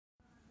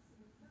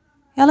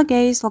Hello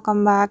guys,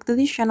 welcome back to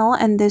this channel,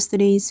 and this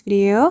today's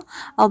video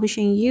I'll be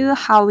showing you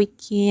how we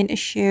can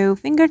show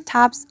finger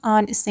taps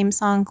on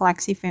Samsung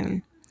Galaxy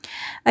phone.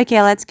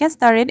 Okay, let's get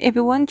started. If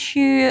we want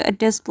to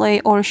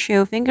display or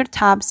show finger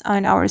taps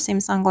on our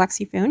Samsung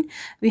Galaxy phone,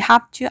 we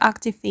have to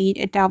activate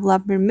a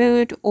developer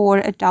mode or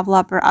a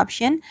developer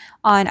option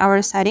on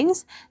our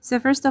settings. So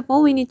first of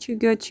all, we need to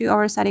go to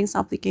our settings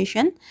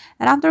application.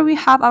 And after we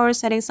have our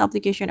settings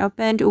application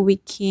opened, we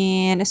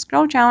can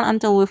scroll down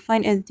until we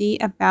find the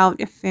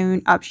about a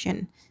phone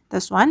option.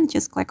 This one,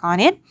 just click on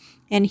it.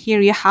 And here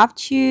you have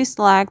to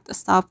select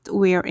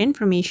software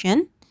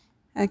information.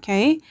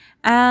 Okay,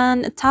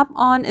 and tap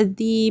on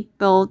the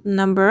build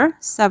number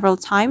several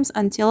times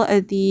until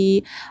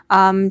the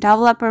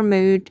developer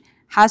mode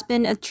has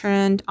been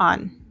turned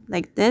on,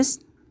 like this.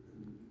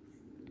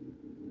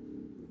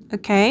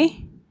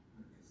 Okay,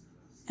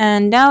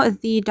 and now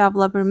the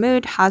developer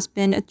mode has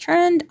been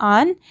turned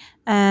on,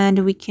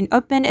 and we can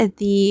open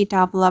the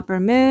developer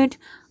mode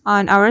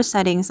on our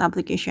settings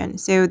application.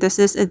 So this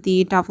is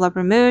the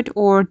developer mode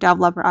or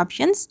developer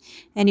options,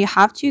 and you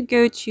have to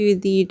go to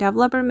the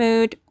developer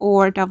mode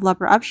or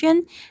developer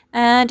option,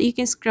 and you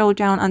can scroll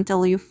down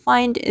until you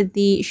find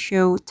the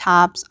show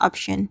tabs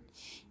option.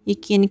 You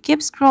can keep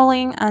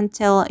scrolling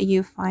until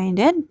you find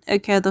it.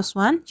 Okay, this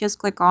one, just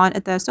click on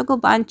the circle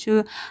button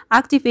to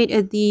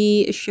activate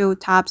the show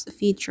tabs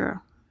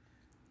feature.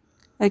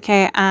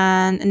 Okay,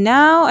 and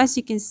now as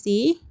you can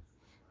see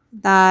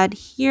that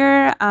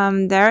here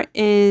there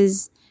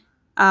is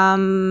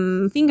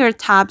finger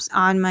taps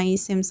on my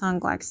Samsung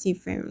Galaxy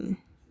phone.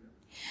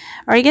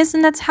 Alright guys,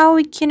 and that's how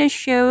we can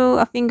show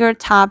a finger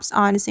taps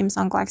on a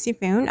Samsung Galaxy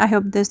phone. I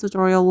hope this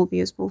tutorial will be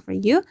useful for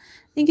you.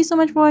 Thank you so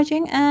much for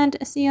watching, and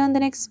see you on the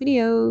next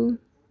video.